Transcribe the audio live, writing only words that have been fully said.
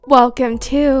Welcome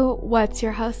to What's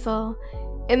Your Hustle?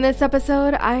 In this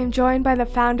episode, I am joined by the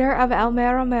founder of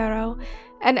Mero,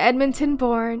 an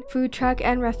Edmonton-born food truck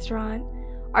and restaurant.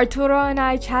 Arturo and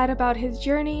I chat about his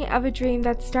journey of a dream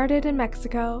that started in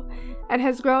Mexico and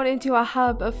has grown into a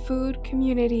hub of food,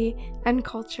 community, and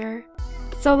culture.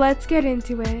 So let's get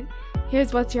into it.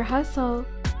 Here's What's Your Hustle?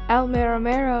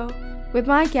 Mero, with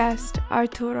my guest,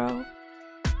 Arturo.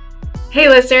 Hey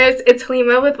listeners, it's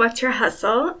Halima with What's Your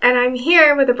Hustle, and I'm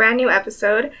here with a brand new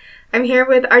episode. I'm here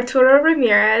with Arturo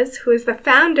Ramirez, who is the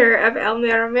founder of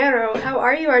Mero. How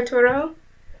are you, Arturo?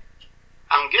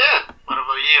 I'm good. What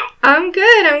about you?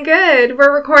 I'm good.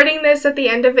 We're recording this at the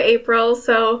end of April,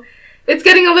 so it's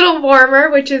getting a little warmer,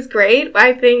 which is great.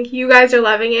 I think you guys are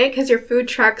loving it because your food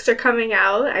trucks are coming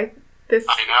out. This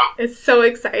is so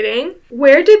exciting.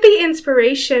 Where did the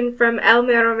inspiration from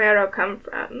Mero come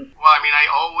from? Well, I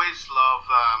always love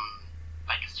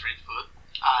street food,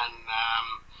 and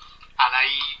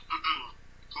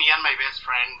me and my best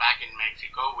friend back in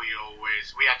Mexico, we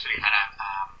actually had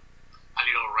a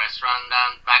little restaurant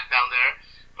back down there,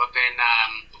 but then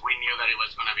we knew that it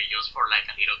was gonna be just for like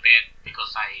a little bit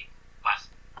because I was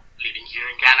living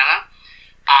here in Canada,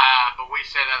 but we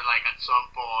said that like at some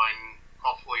point,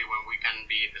 hopefully when we can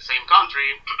be in the same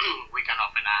country, we can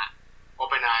open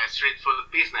a street food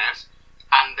business.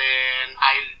 And then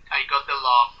I got the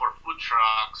love for food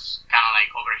trucks kind of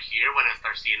like over here when I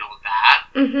started seeing all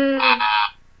that. Mm-hmm.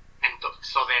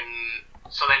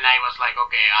 So then I was like,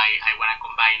 okay, I want to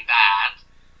combine that,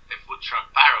 the food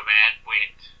truck part of it,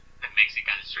 with the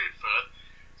Mexican street food.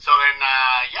 So then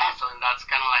that's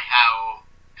kind of like how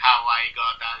I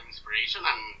got that inspiration.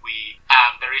 And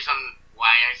the reason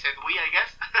why I said we, I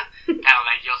guess, kind of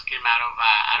like just came out of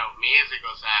me is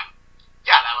because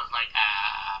that was like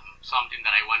something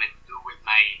that I wanted to do with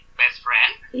my best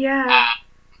friend. Yeah.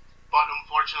 But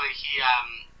unfortunately,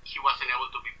 he wasn't able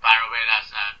to be part of it as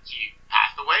he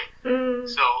passed away. Mm.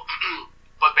 So,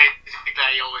 but basically,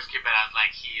 I always keep it as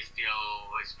like he still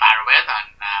is part of it,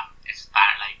 and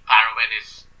part of it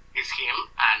is him,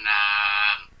 and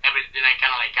everything I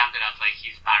kind of like counted as like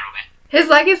he's part of it. His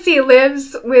legacy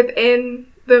lives within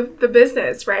the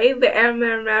business, right? The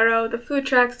Mero, the food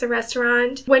trucks, the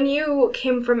restaurant. When you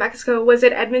came from Mexico, was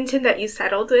it Edmonton that you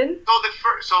settled in?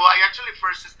 So I actually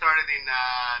first started in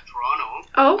Toronto.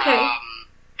 Oh, okay.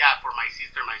 For my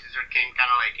sister. My sister came kind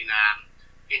of like in an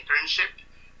internship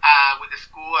with the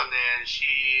school, and then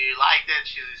she liked it.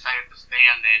 She decided to stay,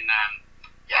 and then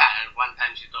one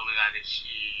time she told me that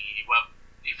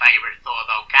if I ever thought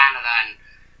about Canada, and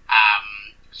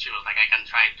she was like, I can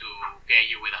try to get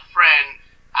you with a friend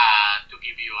to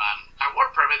give you a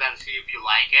work permit and see if you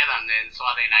like it. And then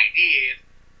I did.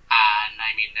 And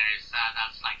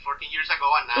that's like 14 years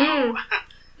ago.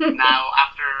 And now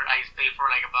after I stayed for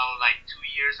like about 2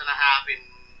 years and a half in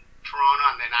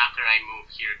Toronto, and then after I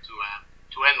moved here to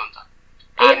Edmonton.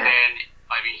 And then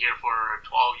I've been here for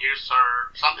 12 years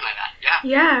or something like that.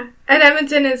 Yeah. And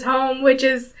Edmonton is home, which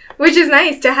is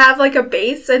nice to have like a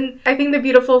base. And I think the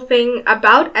beautiful thing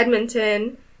about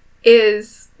Edmonton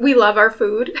is we love our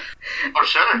food. For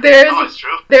sure. It's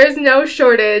true. There's no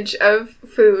shortage of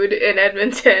food in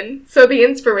Edmonton. So the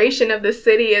inspiration of the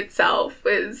city itself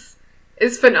is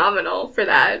phenomenal for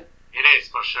that. It is,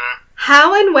 for sure.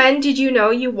 How and when did you know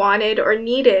you wanted or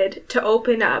needed to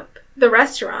open up the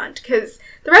restaurant? Because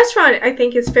the restaurant, I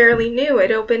think, is fairly new.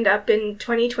 It opened up in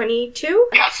 2022.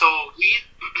 Yeah, so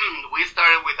we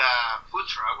started with a food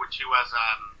truck, which was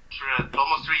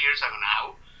almost 3 years ago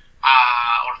now,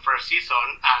 our first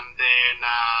season. And then,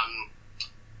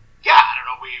 I don't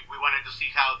know, we wanted to see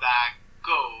how that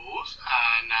goes.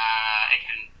 And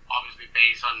again, obviously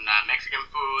based on Mexican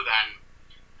food.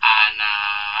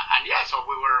 So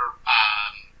we were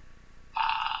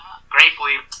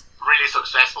gratefully really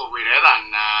successful with it,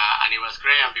 and it was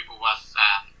great, and people was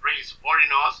really supporting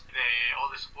us.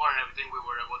 All the support and everything, we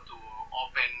were able to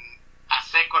open a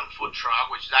second food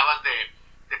truck, which that was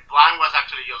the plan, was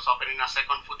actually just opening a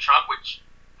second food truck, which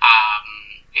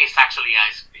is actually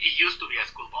it used to be a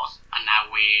school bus, and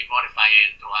now we modify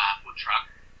it into a food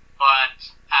truck. But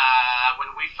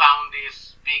when we found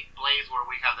this big place where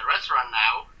we have the restaurant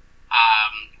now,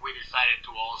 we decided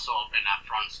to also open a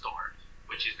front store,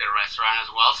 which is the restaurant as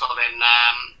well. So then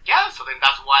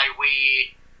that's why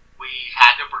we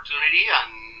had the opportunity,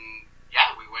 and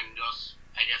we went just,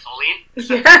 I guess, all in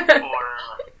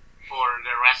for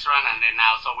the restaurant. And then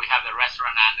now, so we have the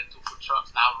restaurant and the two food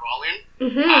trucks now rolling.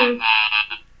 Mm-hmm.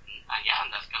 And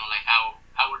that's kind of like how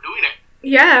we're doing it.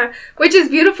 Yeah, which is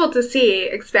beautiful to see.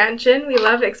 Expansion. We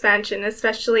love expansion,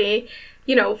 especially,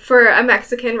 for a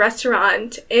Mexican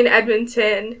restaurant in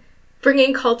Edmonton.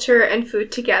 bringing culture and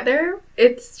food together.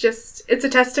 It's a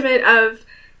testament of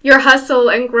your hustle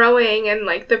and growing and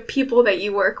like the people that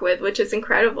you work with, which is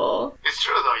incredible. It's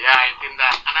true though, yeah, I think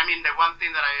that, and I mean, the one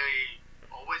thing that I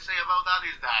always say about that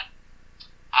is that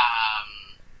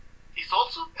it's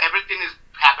also, everything is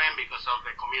happening because of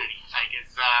the community. Like,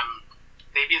 it's,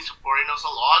 they've been supporting us a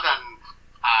lot, and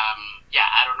yeah,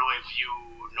 I don't know if you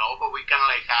know, but we kind of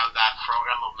like have that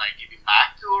program of like giving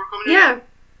back to our community. Yeah.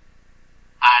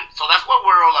 And so that's what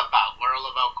we're all about. We're all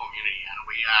about community, and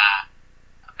we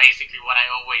basically what I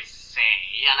always say.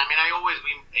 And I mean, I always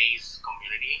been based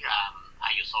community.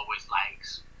 I just always like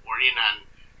supporting, and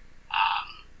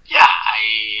yeah,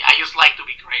 I just like to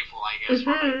be grateful, I guess,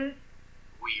 for like,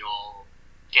 we all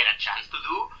get a chance to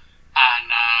do, and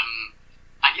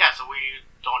yeah, so we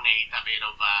donate a bit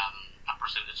of a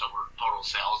percentage of our total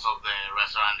sales of the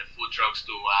restaurant and the food trucks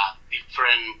to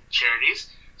different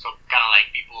charities. So kind of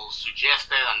like people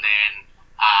suggested, and then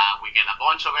we get a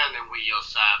bunch of it, and then we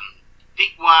just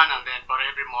pick one, and then but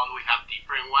every month we have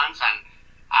different ones, and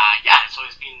yeah, so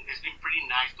it's been pretty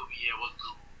nice to be able to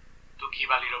give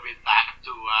a little bit back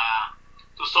to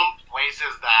some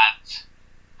places that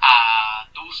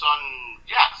do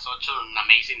such an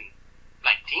amazing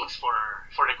like things for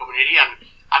the community,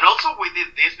 and also we did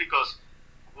this because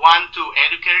one, to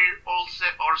educate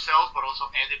ourselves, but also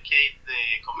educate the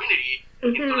community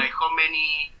into like how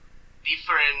many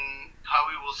different, how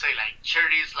we will say, like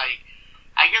charities, like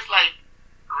I guess like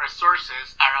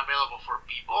resources are available for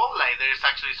people. Like there's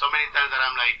actually so many times that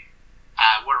I'm like,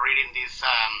 we're reading these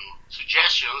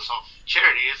suggestions of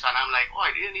charities, and I'm like, oh,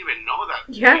 I didn't even know that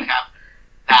we have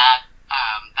that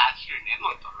here in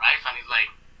Edmonton, right? And it's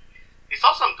like, it's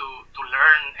awesome to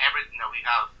learn everything that we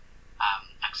have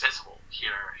accessible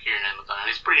here in Edmonton, and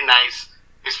it's pretty nice.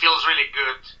 It feels really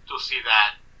good to see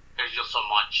that there's just so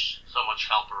much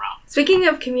help around. Speaking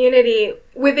of community,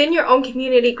 within your own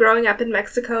community growing up in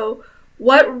Mexico,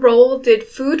 what role did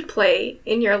food play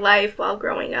in your life while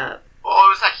growing up?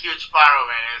 Oh, it was a huge part of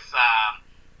it. It's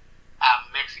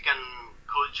Mexican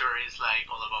culture is like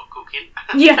all about cooking.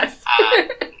 Yes. I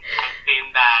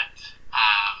think that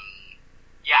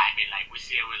yeah, I mean, like we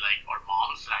see it with like our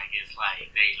moms, like it's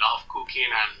like they love cooking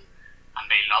and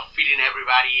they love feeding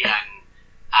everybody, and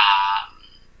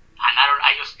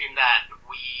I just think that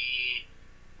we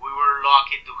were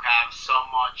lucky to have so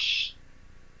much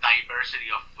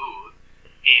diversity of food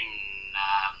in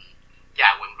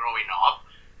when growing up,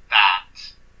 that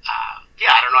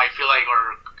I don't know, I feel like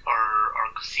our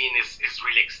cuisine is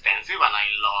really extensive, and I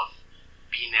love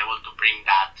being able to bring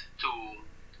that to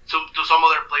some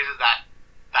other places that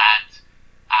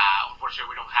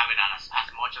unfortunately we don't have it as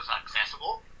much as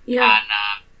accessible. Yeah.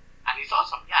 And it's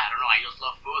awesome. Yeah, I don't know, I just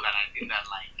love food, and I think that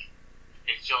like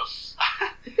it's just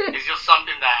it's just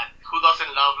something that, who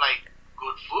doesn't love like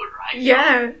good food, right?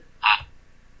 Yeah. So,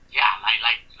 yeah, I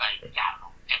like I don't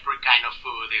know, every kind of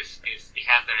food is it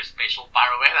has their special part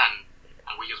of it,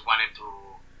 and we just wanted to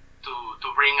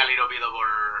bring a little bit of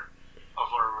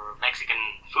our Mexican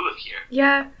food here.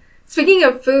 Yeah. Speaking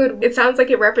of food, it sounds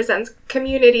like it represents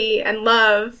community and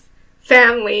love,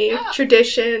 family,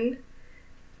 tradition.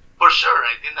 For sure,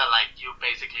 I think that like you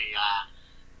basically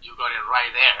you got it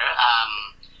right there.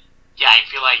 I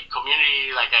feel like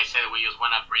community, like I said, we just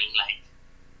want to bring like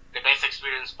the best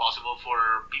experience possible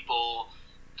for people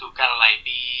to kind of like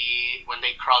be, when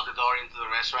they cross the door into the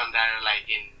restaurant, they're like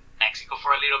in Mexico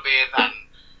for a little bit,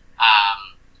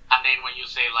 and then when you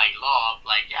say like love,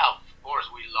 like yeah, of course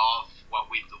we love what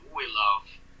we do. We love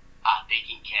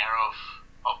taking care of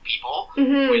people.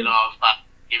 We love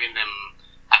giving them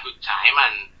a good time,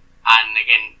 and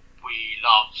again, we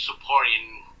love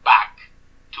supporting back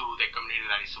to the community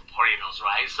that is supporting us,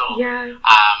 right? So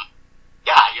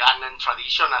and then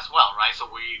tradition as well, right? So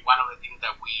one of the things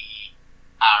that we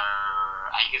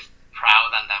are, I guess,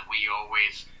 proud and that we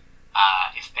always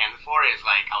stand for is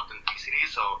like authenticity.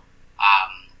 So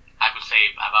I would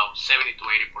say about 70 to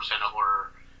 80% of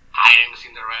our items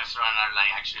in the restaurant are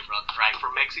like actually brought right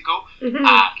from Mexico,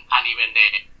 and even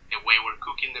the way we're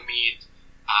cooking the meat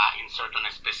in certain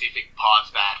specific pots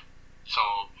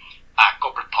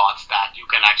copper pots that you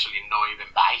can actually not even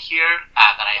buy here,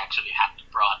 that I actually have to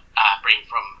bring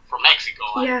from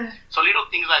Mexico. Yeah. So little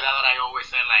things like that I always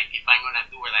say, like if I'm gonna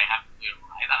do it, I have to do it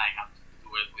right, and I have to do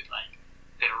it with like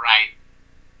the right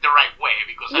way,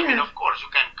 because I mean, of course you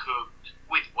can cook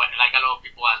with like a lot of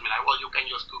people ask me like, well, you can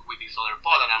just cook with this other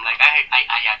pot, and I'm like,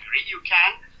 I agree you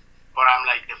can, but I'm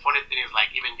like, the funny thing is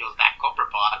like even just that copper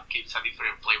pot gives a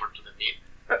different flavor to the meat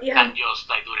than just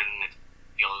like doing it in a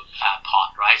steel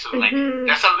pot, right? So like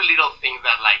there's some little things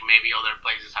that like maybe other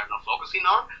places are not focusing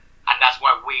on, and that's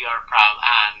why we are proud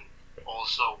and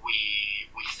also we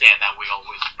said that we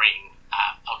always bring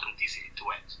authenticity to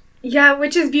it. Yeah,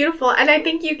 which is beautiful, and I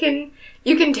think you can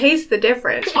taste the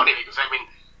difference. It's funny because I mean,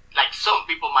 like some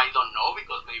people might don't know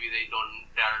because maybe they don't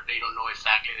know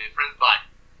exactly the difference, but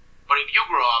if you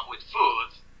grow up with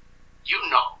food, you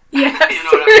know. Yes. You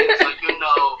know what I mean? So you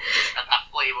know that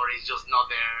flavor is just not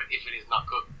there if it is not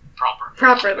cooked properly.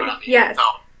 Properly, You know what I mean? yes.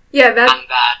 So, yeah, that's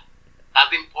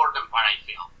the important part, I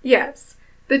feel. Yes.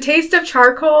 The taste of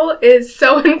charcoal is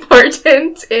so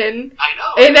important in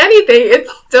anything. It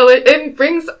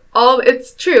brings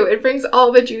it's true. It brings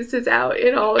all the juices out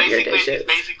in all of your dishes. It's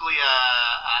basically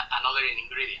another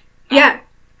ingredient. Yeah,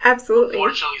 absolutely.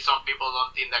 Unfortunately, some people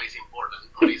don't think that is important,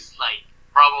 but it's like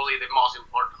probably the most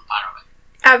important part of it.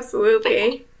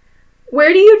 Absolutely.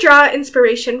 Where do you draw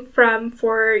inspiration from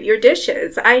for your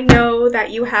dishes? I know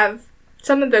that you have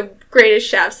some of the greatest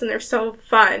chefs and they're so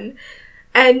fun.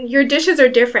 And your dishes are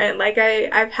different. Like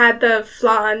I've had the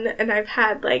flan and I've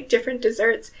had like different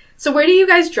desserts. So where do you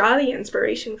guys draw the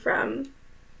inspiration from?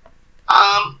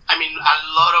 I mean, a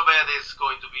lot of it is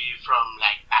going to be from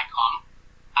like back home.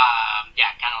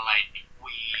 Kind of like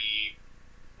we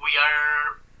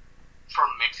are from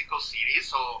Mexico City,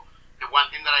 so the one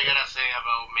thing that I gotta say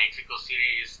about Mexico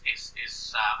City is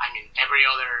I mean, every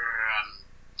other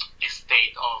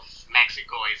state of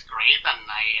Mexico is great, and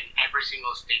every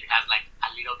single state has like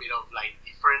a little bit of like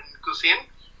different cuisine.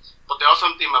 But the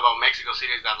awesome thing about Mexico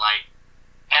City is that like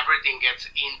everything gets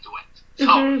into it.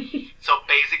 So so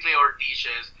basically our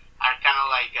dishes are kind of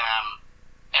like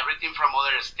everything from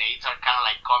other states are kind of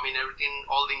like coming. Everything,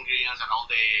 all the ingredients and all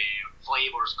the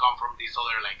flavors come from these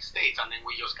other like states, and then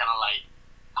we just kind of like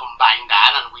combine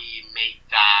that and we make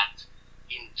that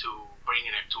into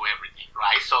bringing it to everything,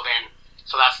 right? So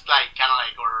that's like kind of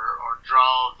like our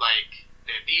draw, like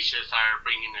the dishes are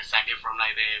bringing exactly from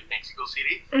like the Mexico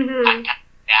City, and the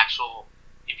actual,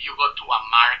 if you go to a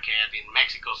market in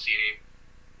Mexico City,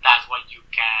 that's what you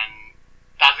can,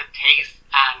 that's the taste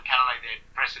and kind of like the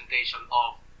presentation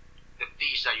of the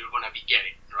dish that you're gonna be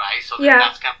getting, right? So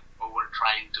that's kind of what we're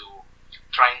trying to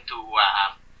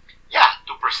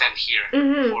present here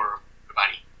for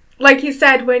everybody. Like you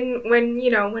said, when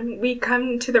we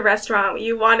come to the restaurant,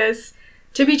 you want us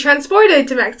to be transported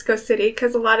to Mexico City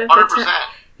because a lot of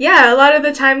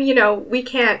the time, we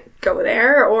can't go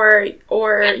there or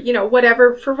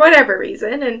whatever, for whatever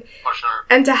reason, and for sure.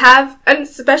 And to have, and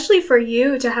especially for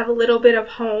you to have a little bit of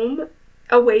home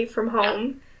away from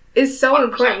home is so 100%.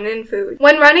 important in food.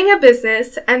 When running a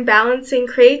business and balancing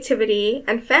creativity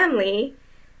and family,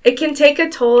 it can take a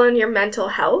toll on your mental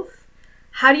health.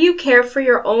 How do you care for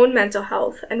your own mental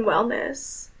health and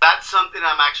wellness? That's something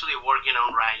I'm actually working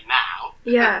on right now.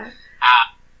 Yeah.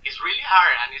 It's really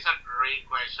hard, and it's a great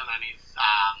question, and it's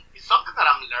something that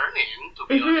I'm learning, to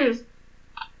be honest.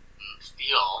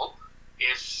 Still,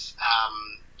 it's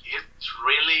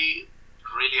really,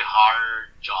 really hard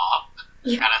job.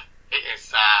 Yeah. And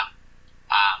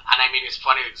I mean, it's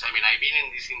funny because I mean, I've been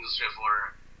in this industry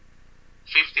for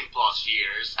 15 plus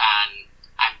years, and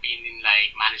I've been in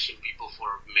like managing people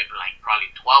for maybe like probably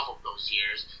 12 of those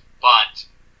years, but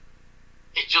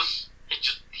it's just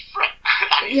different.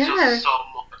 And it's just so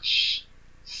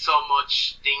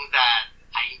much things that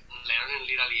I'm learning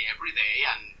literally every day,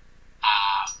 and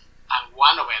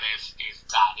one of it is the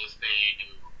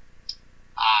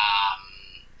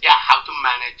how to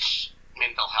manage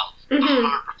mental health.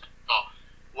 100%. So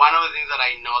one of the things that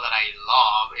I know that I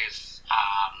love is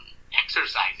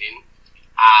exercising.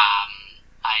 I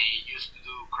used to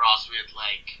do CrossFit,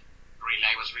 like really,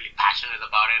 I was really passionate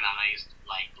about it, and I used to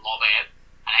like love it.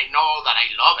 And I know that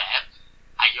I love it.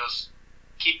 I just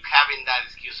keep having that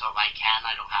excuse of I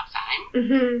don't have time.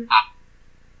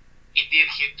 It did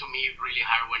hit to me really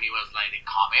hard when it was like the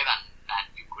COVID and that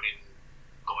you couldn't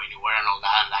go anywhere and all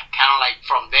that. And like kind of like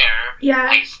from there,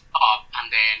 I stopped,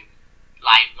 and then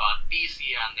life got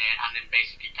busy, and then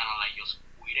basically kind of like just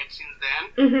quit it since then.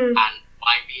 And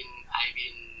I've been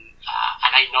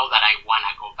and I know that I want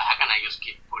to go back, and I just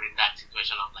keep putting that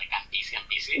situation of like I'm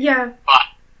busy. Yeah.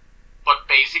 But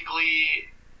basically,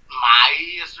 my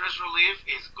stress relief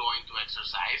is going to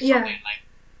exercise. Yeah. So then, like,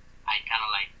 I kind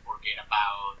of like forget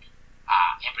about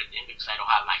everything because I don't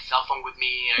have my cell phone with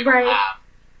me. I don't have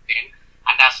thing.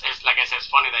 And it's like I said, it's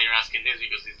funny that you're asking this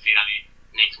because it's literally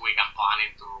next week I'm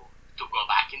planning to go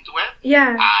back into it.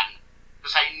 Yeah. And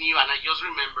because I knew, and I just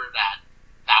remember that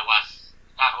was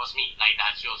me. Like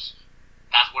that's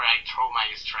where I throw my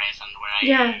stress and where I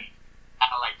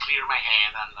kind of like clear my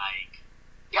head and like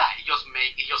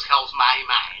it just helps my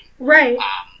mind. Right.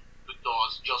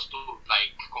 Just to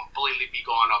like completely be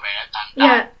gone of it, and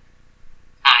that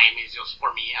time is just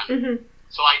for me, and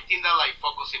So I think that like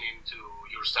focusing into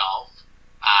yourself,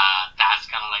 that's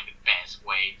kind of like the best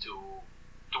way to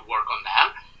work on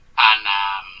that,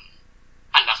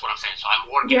 and that's what I'm saying. So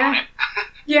I'm working on it.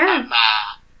 Yeah. I'm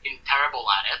been terrible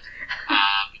at it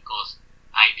because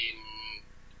I've been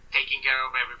taking care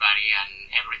of everybody and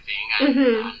everything, and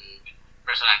the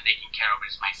person I'm taking care of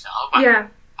is myself.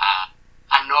 And,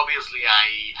 and obviously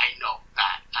I know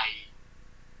that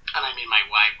and I mean my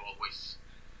wife always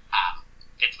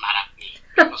gets mad at me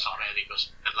because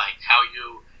like how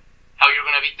you're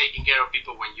gonna be taking care of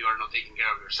people when you are not taking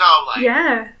care of yourself, like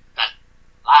that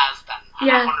last, and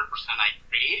 100% I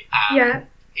agree.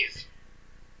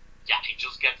 It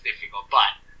just gets difficult,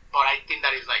 but I think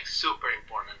that is like super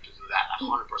important to do that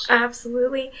 100%.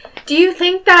 Absolutely. Do you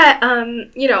think that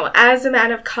as a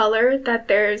man of color, that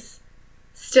there's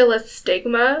still a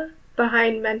stigma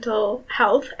behind mental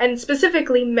health, and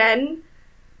specifically men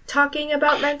talking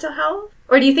about mental health?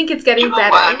 Or do you think it's getting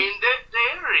better? Well, I mean,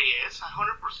 there is 100%.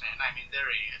 I mean,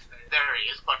 there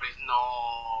is, but there's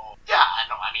no. Yeah, I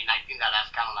know. I mean, I think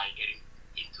that's kind of like getting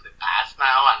into the past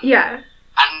now, and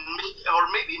or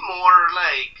maybe more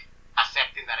like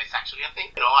accepting that it's actually a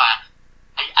thing.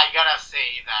 I gotta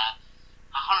say that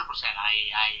 100%.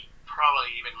 I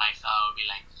probably even myself be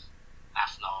like,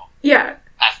 that's not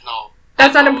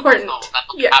important. That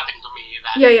doesn't happen to me.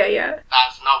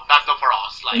 That's not for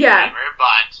us. Like whatever,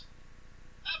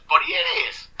 but it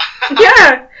is.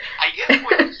 I guess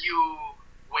when you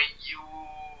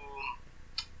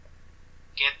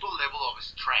get to a level of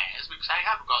stress, because I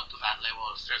have got to that level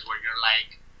of stress where you're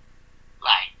like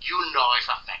it's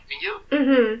affecting you.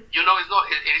 Mm-hmm. It's not.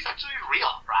 It is actually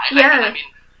real, right? I mean,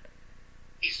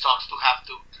 it sucks to have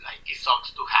to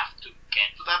get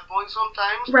to that point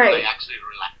sometimes. Right. But I actually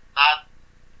realize that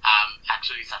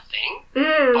actually it's a thing.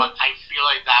 But I feel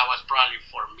like that was probably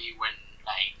for me when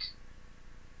like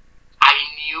I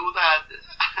knew that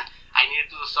I needed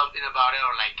to do something about it,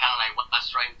 or like kind of like what I was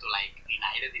trying to like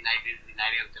deny it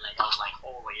until like I was like,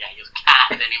 holy, I just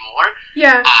can't anymore.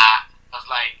 I was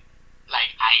like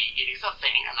it is a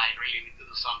thing, and I really need to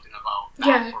do something about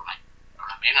that for my. You know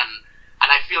what I mean? And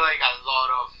I feel like a lot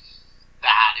of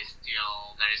that is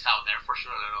still there is out there for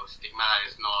sure. A lot of stigma that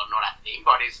is not a thing,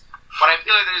 but I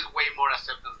feel like there is way more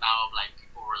acceptance now of like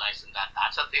people realizing that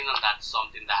that's a thing and that's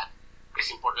something that is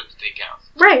important to take care of.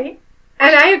 Right.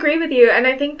 And I agree with you, and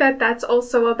I think that that's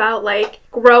also about like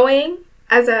growing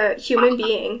as a human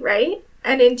being, right?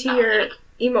 And into your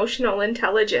emotional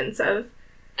intelligence of.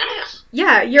 It is.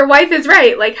 Yeah, your wife is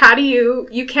right. Like, how do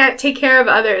you can't take care of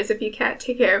others if you can't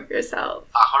take care of yourself.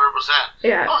 100%.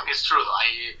 Yeah. No, it's true though.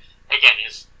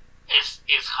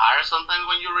 It's hard sometimes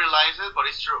when you realize it, but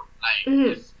it's true. Like,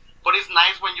 but it's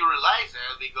nice when you realize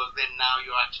it, because then now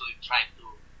you actually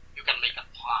you can make a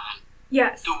plan.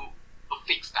 Yes. To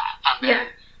fix that, and then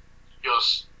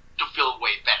just to feel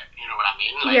way better. You know what I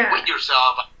mean? Like with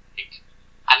yourself,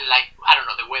 and like I don't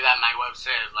know, the way that my wife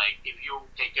says, like if you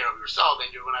take care of yourself, then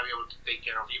you're gonna be able to take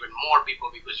care of even more people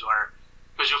because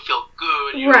you feel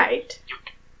good.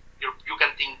 You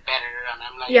can think better, and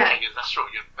I'm like, I guess that's true.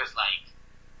 It's like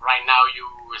right now you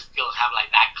still have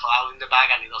like that cloud in the back,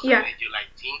 and it doesn't make you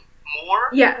like think more.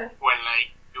 Yeah. When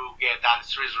like you get that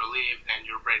stress relief, then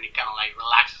your brain kind of like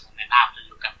relaxes, and then after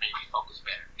you can maybe focus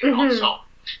better. You know, so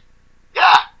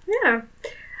yeah.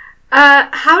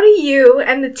 How do you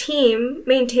and the team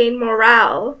maintain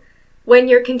morale when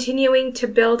you're continuing to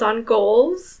build on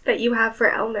goals that you have for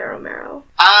El Mero Mero?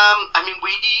 I mean,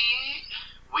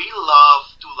 we love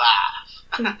to laugh.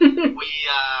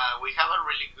 We have a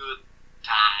really good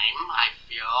time, I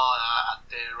feel, at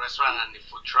the restaurant and the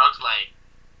food trucks. Like,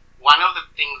 one of the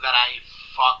things that I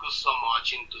focused so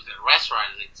much into the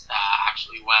restaurant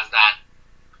actually was that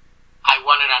I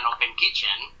wanted an open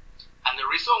kitchen. And the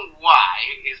reason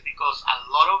why is because a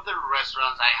lot of the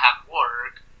restaurants I have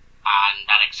worked and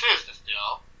that exist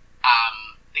still,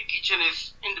 the kitchen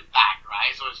is in the back, right?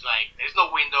 So it's like there's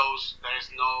no windows, there's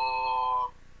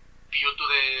no view to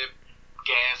the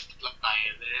guest,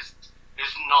 like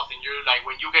there's nothing. You're like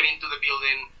when you get into the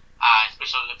building,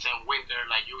 especially let's say in winter,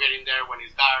 like you get in there when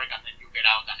it's dark, and then you get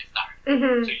out and it's dark.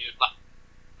 Mm-hmm.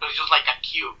 So it's just like a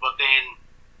cube. But then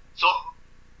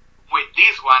with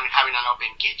this one, having an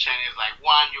open kitchen is like,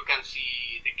 one, you can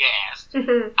see the guest.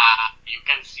 Mm-hmm. You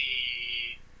can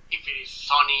see if it is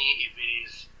sunny, if it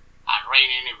is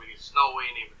raining, if it is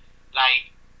snowing.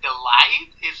 Like, the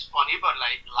light is funny, but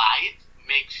like light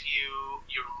makes your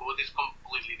mood is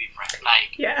completely different.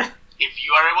 Like, if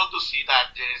you are able to see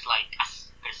that there is like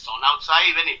the sun outside,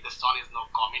 even if the sun is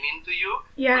not coming into you,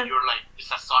 but you're like,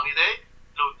 it's a sunny day,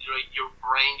 your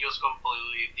brain just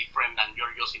completely different, and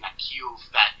you're just in a cube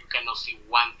that you cannot see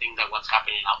one thing than what's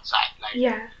happening outside. Like,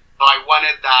 Yeah. so I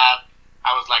wanted that.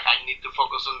 I was like, I need to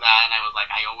focus on that, and I was like,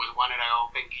 I always wanted an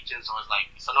open kitchen, so I was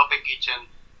like, it's an open kitchen.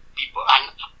 People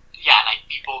and yeah, like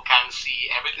people can see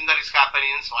everything that is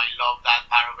happening. So I love that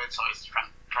part of it. So it's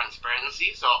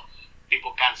transparency, so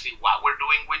people can see what we're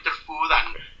doing with their food,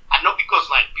 and not because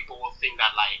like people will think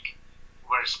that like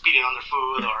we're spitting on their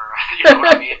food or you know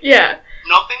what I mean. Yeah.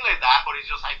 Nothing like that, but it's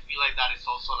just I feel like that is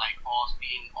also like us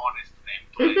being honest to them.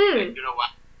 Like, you know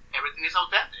what? Everything is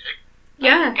authentic.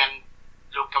 Yeah. Like, you can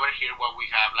look over here what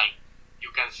we have. Like you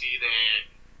can see the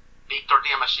big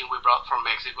tortilla machine we brought from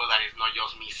Mexico. That is not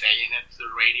just me saying it to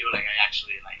the radio. Like I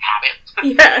actually like have it.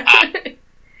 Yeah. And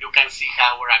you can see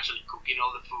how we're actually cooking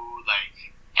all the food, like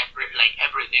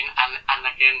everything. And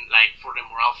again, like for the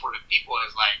morale for the people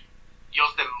is like.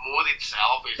 Just the mood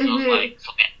itself is just like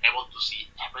so they're able to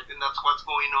see everything that's what's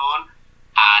going on,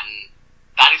 and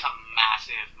that is a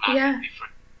massive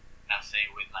difference. Let's say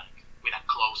with a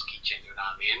closed kitchen, you know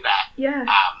what I mean? That and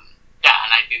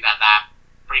I think that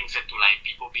brings it to like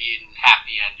people being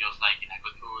happy and just like in a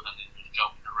good mood and then just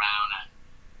joking around and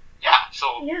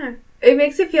so it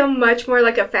makes it feel much more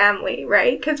like a family,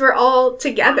 right? Because we're all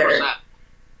together. 100%,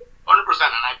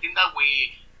 and I think that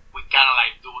we kind of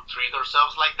like do treat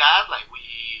ourselves like that. Like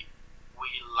we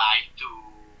like to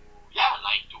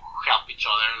help each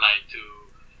other. Like to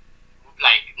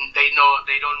they know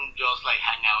they don't just like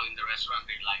hang out in the restaurant.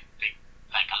 They like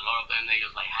a lot of them. They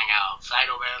just like hang out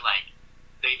outside of it. Like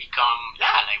they become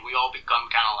like we all become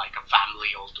kind of like a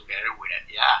family all together with it.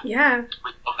 Yeah.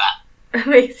 We love that.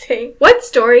 Amazing. What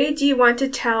story do you want to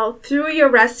tell through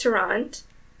your restaurant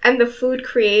and the food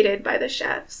created by the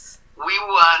chefs? We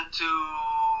want to.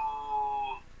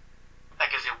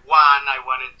 Like I said, I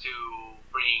wanted to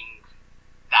bring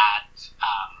that,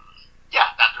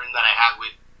 that dream that I had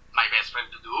with my best friend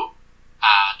to do,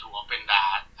 to open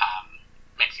that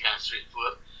Mexican street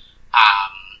food.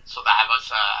 So that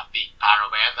was a big part of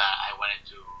it. I wanted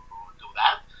to do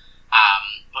that.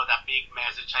 But a big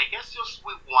message, I guess, just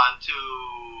we want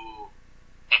to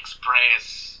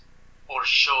express or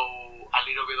show a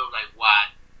little bit of like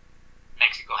what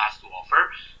Mexico has to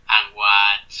offer and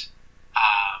what.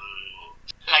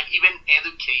 Like even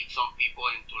educate some people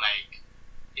into like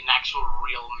in actual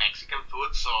real Mexican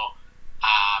food. So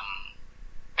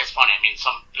it's funny. I mean,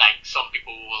 some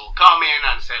people will come in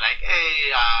and say like,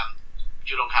 "Hey,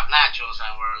 you don't have nachos,"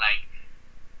 and we're like,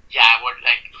 "Yeah, we're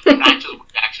like nachos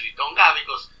we actually don't have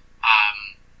because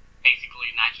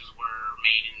basically nachos were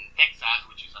made in Texas,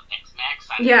 which is a Tex-Mex,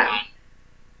 and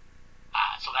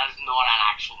so that is not an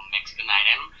actual Mexican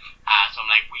item." So I'm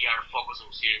like, we are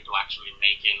focusing here into actually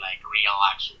making like real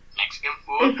actual Mexican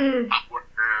food, and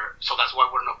so that's why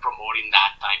we're not promoting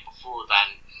that type of food.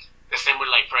 And the same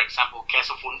with like, for example,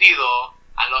 queso fundido.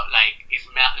 A lot like it's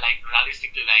like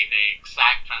realistically like the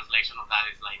exact translation of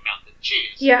that is like melted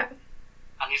cheese. Yeah.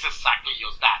 And it's exactly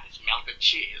just that. It's melted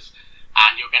cheese,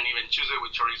 and you can even choose it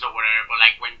with chorizo or whatever. But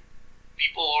like when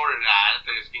people order that,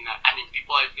 there's been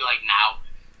people I feel like now.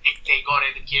 They got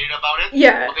educated about it.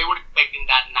 Yeah. But they were expecting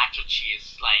that nacho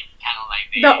cheese, like kind of like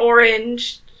the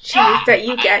orange cheese that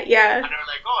you get. Yeah. And they're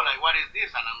like, "Oh, like what is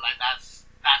this?" And I'm like, "That's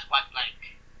what like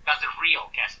that's the real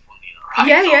queso fundido, right?"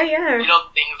 Yeah, so, yeah. You know,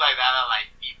 things like that are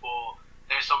like people.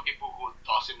 There's some people who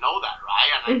doesn't know that, right?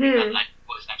 And I think that like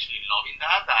people is actually loving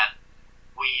that. That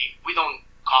we don't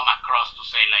come across to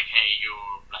say like, "Hey, you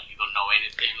don't know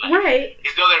anything." Like, right.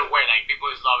 It's the other way. Like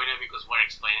people is loving it because we're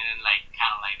explaining like kind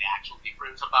of like the actual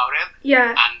difference about it.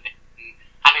 Yeah. And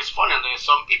it's funny. And there's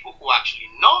some people who actually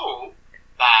know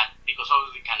that because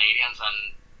obviously Canadians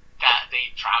and that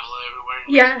they travel everywhere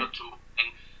in Mexico too,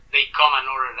 and they come and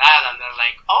order that, and they're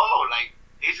like, "Oh, like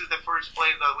this is the first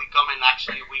place that we come and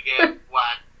actually we get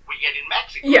what we get in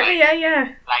Mexico." Yeah, like,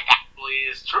 yeah. Like actually,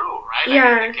 it's true, right?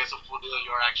 Like the queso fundido,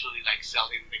 you're actually like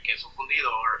selling the queso fundido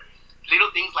or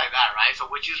little things like that, right? So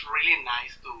which is really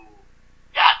nice to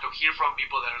hear from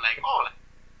people that are like, "Oh, like,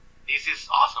 this is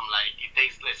awesome. Like it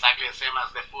tastes exactly the same as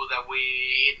the food that we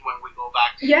eat when we go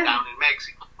back down in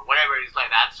Mexico or whatever it is like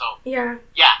that." So and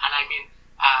I mean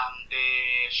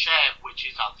the chef, which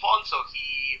is Alfonso,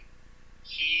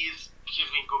 he's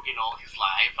been cooking all his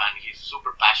life and he's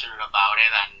super passionate about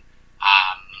it, and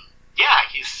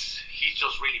he's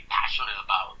just really passionate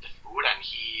about the food, and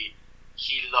he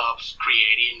loves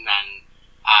creating and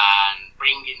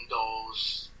bringing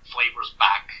those flavors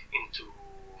back into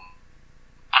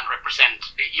and represent.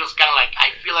 It just kind of like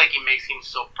I feel like it makes him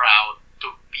so proud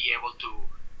to be able to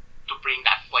bring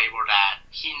that flavor that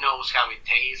he knows how it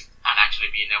tastes and actually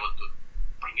being able to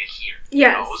bring it here.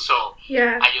 Yes. You know? So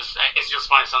it's just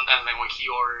funny sometimes like when he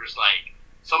orders like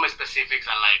some specifics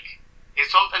and like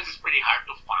sometimes it's pretty hard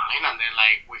to find, and then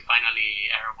like we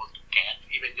finally are able to get,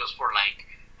 even just for like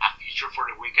a feature for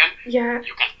the weekend. Yeah.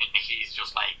 You can think that he's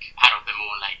just like out of the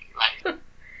moon, like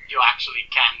you actually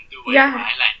can do it, Yeah.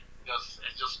 right? Like it's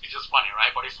just funny,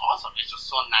 right? But it's awesome. It's just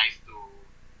so nice to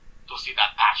see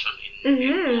that passion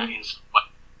in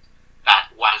someone that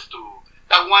wants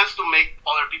to make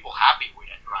other people happy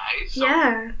with it, right? So,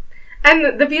 yeah.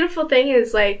 And the beautiful thing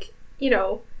is, like, you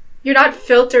know, you're not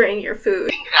filtering your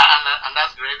food. And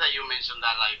that's great that you mentioned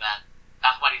that, like that.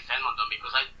 That's what is Edmonton,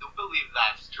 because I do believe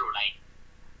that's true. Like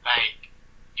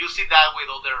you see that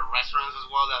with other restaurants as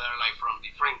well that are like from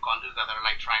different countries that are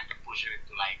like trying to push it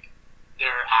into like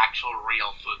their actual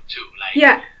real food too. Like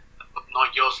Yeah.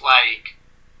 not just like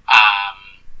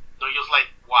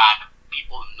what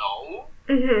people know,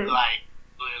 like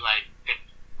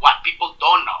what people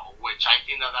don't know, which I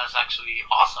think that's actually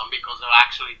awesome, because they'll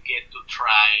actually get to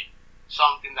try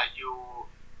something that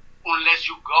unless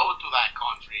you go to that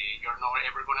country, you're not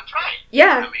ever gonna try it.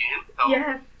 Yeah. You know what I mean? So,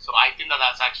 Yeah. So I think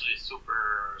that's actually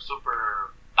super,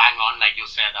 super bang on, like you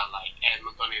said, that like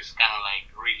Edmonton is kind of like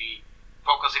really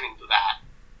focusing into that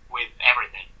with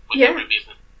everything, with every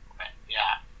business.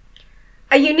 Yeah.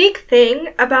 A unique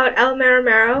thing about El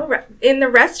Mero in the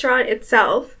restaurant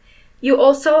itself, you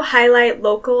also highlight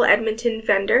local Edmonton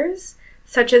vendors,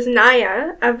 such as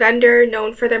Naya, a vendor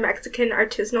known for their Mexican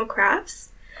artisanal crafts.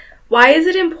 Why is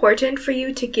it important for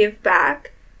you to give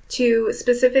back to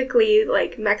specifically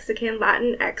like Mexican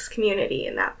Latinx community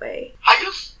in that way? I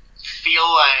just feel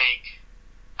like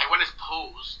when it's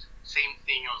posed, same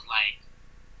thing as like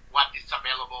what is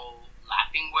available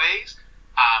Latin ways.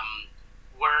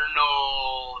 We're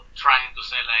not trying to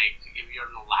say like if you're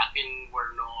not Latin,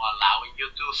 we're not allowing you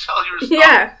to sell your stuff.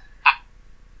 Yeah.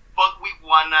 But we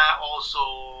wanna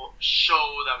also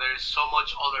show that there's so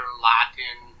much other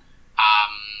Latin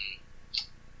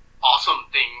awesome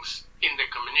things in the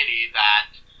community that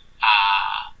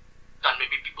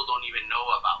maybe people don't even know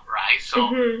about, right? So,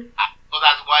 so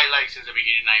that's why, like, since the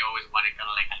beginning, I always wanted kind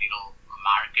of like a little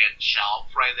market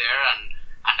shelf right there, and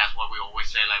that's what we always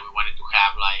say. Like, we wanted to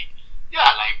have like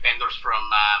vendors from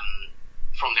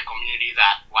the community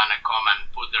that wanna come and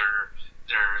put their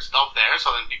stuff there,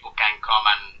 so then people can come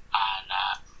and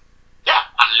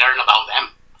learn about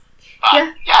them.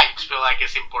 But I just feel like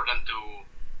it's important to.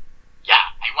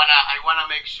 I wanna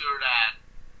make sure that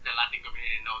the Latin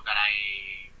community knows that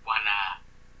I wanna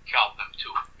help them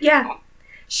too. Yeah. You know?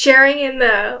 Sharing in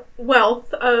the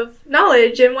wealth of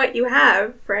knowledge and what you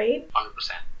have, right?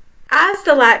 100%. As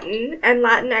the Latin and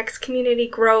Latinx community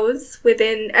grows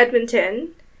within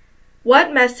Edmonton,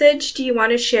 what message do you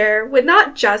want to share with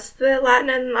not just the Latin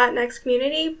and Latinx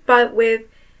community, but with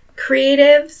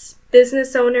creatives,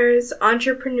 business owners,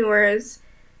 entrepreneurs,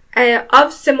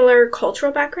 of similar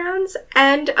cultural backgrounds,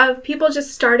 and of people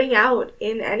just starting out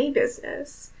in any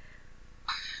business?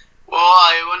 Well,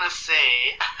 I want to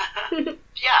say,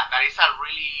 that is a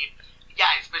really,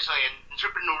 especially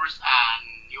entrepreneurs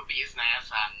and new business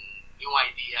and new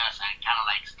ideas and kind of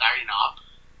like starting up,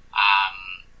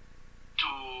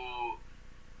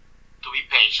 to be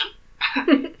patient,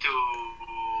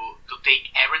 to take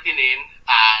everything in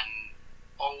and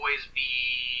always be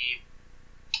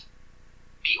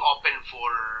open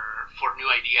for new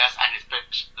ideas, and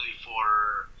especially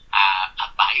for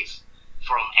advice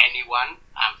from anyone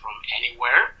and from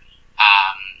anywhere.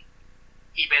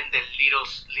 Even the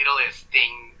littlest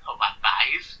thing of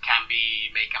advice can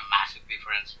make a massive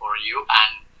difference for you,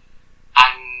 and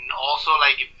also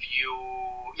like if you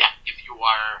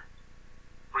are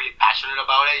really passionate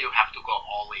about it, you have to go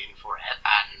all in for it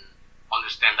and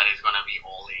understand that it's gonna be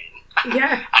all in.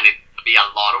 Yeah. And it'll be a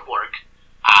lot of work,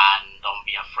 and don't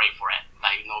be afraid for it.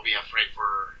 Like, don't be afraid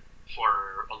for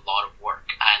a lot of work,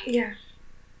 and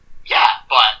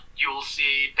but you'll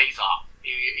see it pays off.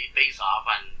 It pays off,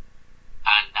 and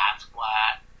that's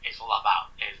what it's all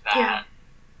about. Is that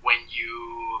when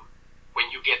you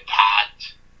get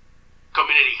that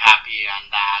community happy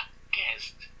and that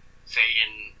guest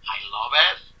saying "I love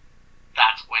it,"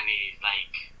 that's when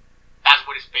that's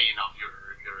what is paying off your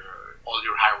all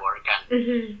your hard work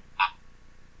and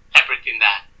everything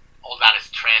all that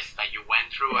stress that you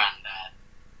went through, and that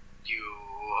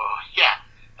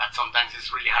that sometimes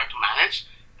it's really hard to manage.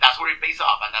 That's where it pays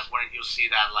off, and that's when you see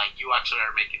that like you actually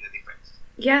are making the difference.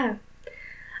 Yeah.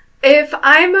 If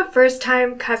I'm a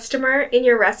first-time customer in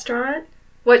your restaurant,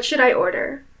 what should I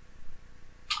order?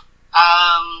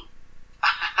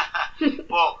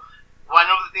 Well, one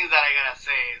of the things that I gotta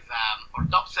say is our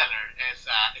top seller is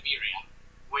the birria,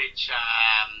 which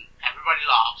everybody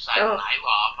loves and I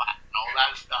love and all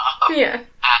that stuff. Yeah.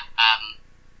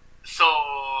 So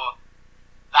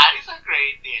that is a great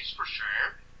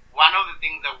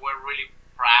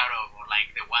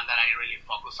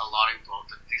was a lot into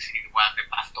authenticity was the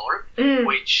pastor,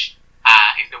 which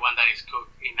is the one that is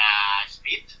cooked in a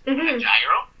spit, in a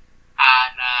gyro.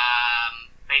 And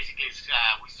basically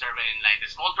we serve it in like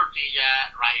the small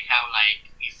tortilla, right? How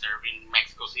like is served in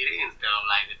Mexico City instead of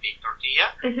like the big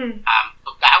tortilla.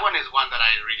 So that one is one that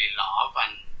I really love,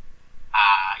 and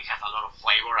it has a lot of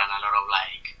flavor and a lot of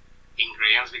like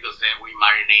ingredients because we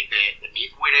marinate the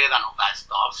meat with it and all that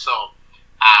stuff. So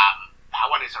that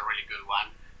one is a really good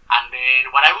one. And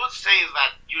then what I would say is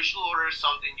that you should order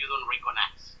something you don't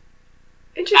recognize.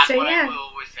 Interesting. That's what yeah. I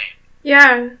will always say.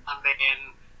 Yeah. And then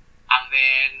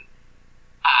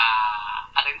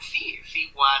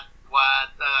see what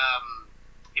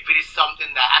if it is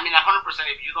something that, I mean, 100%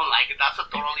 if you don't like it, that's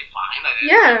totally fine.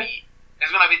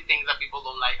 There's gonna be things that people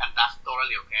don't like, and that's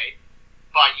totally okay.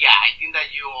 But yeah, I think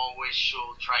that you always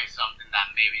should try something that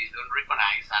maybe you don't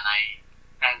recognize, and I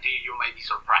guarantee you might be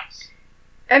surprised.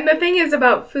 And the thing is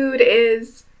about food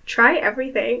is try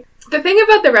everything. The thing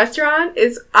about the restaurant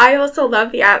is I also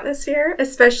love the atmosphere,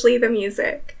 especially the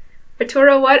music.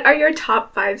 Arturo, what are your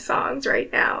top 5 songs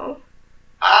right now?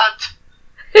 I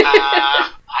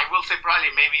will say probably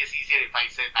maybe it's easier if I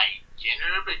say by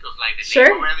genre, because like the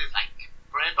neighborhood is like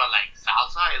different, but like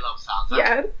salsa, I love salsa.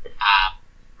 Yeah.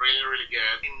 Really, really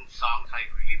good. In songs I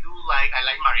really do like, I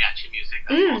like mariachi music,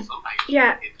 that's awesome. I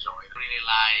enjoy it. Really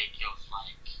like just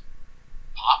like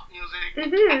pop music.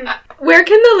 Where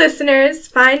can the listeners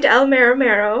find El Mero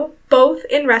Mero, both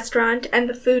in restaurant and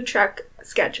the food truck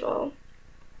schedule?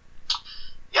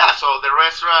 Yeah, so the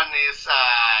restaurant is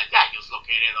just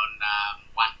located on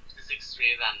 156th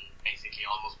Street and basically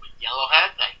almost with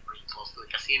Yellowhead, like pretty close to the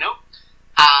casino.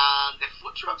 The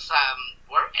food trucks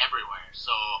were everywhere,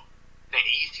 so the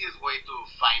easiest way to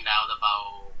find out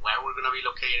about where we're gonna be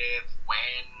located,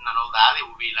 when, and all that, it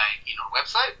will be like in our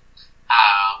website.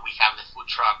 We have the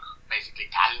food truck basically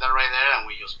calendar right there, and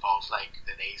we just post like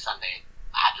the days and the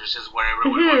addresses wherever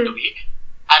we're going to be.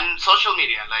 And social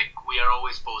media, like we are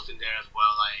always posting there as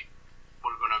well, like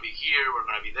we're gonna be here, we're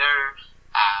gonna be there.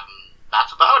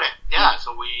 That's about it. Yeah,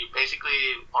 so we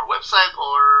basically, our website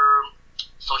or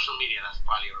social media, that's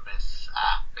probably our best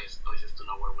places to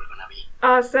know where we're gonna be.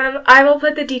 Awesome. I will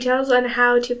put the details on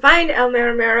how to find El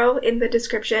Mero Mero in the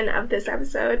description of this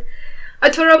episode.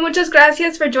 Arturo, muchas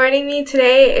gracias for joining me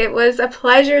today. It was a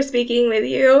pleasure speaking with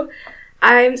you.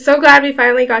 I'm so glad we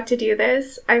finally got to do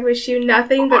this. I wish you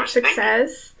nothing but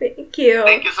success. Thank you.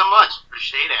 Thank you so much.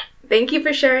 Appreciate it. Thank you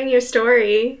for sharing your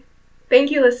story. Thank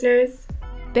you, listeners.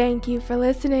 Thank you for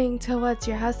listening to What's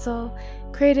Your Hustle,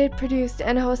 created, produced,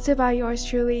 and hosted by yours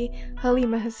truly,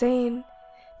 Halima Hussein.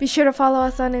 Be sure to follow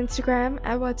us on Instagram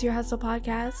at What's Your Hustle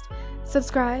Podcast.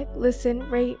 Subscribe, listen,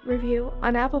 rate, review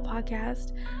on Apple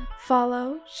Podcast.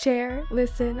 Follow, share,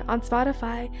 listen on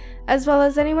Spotify, as well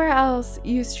as anywhere else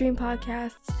you stream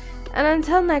podcasts. And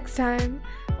until next time,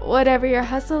 whatever your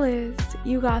hustle is,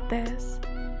 you got this.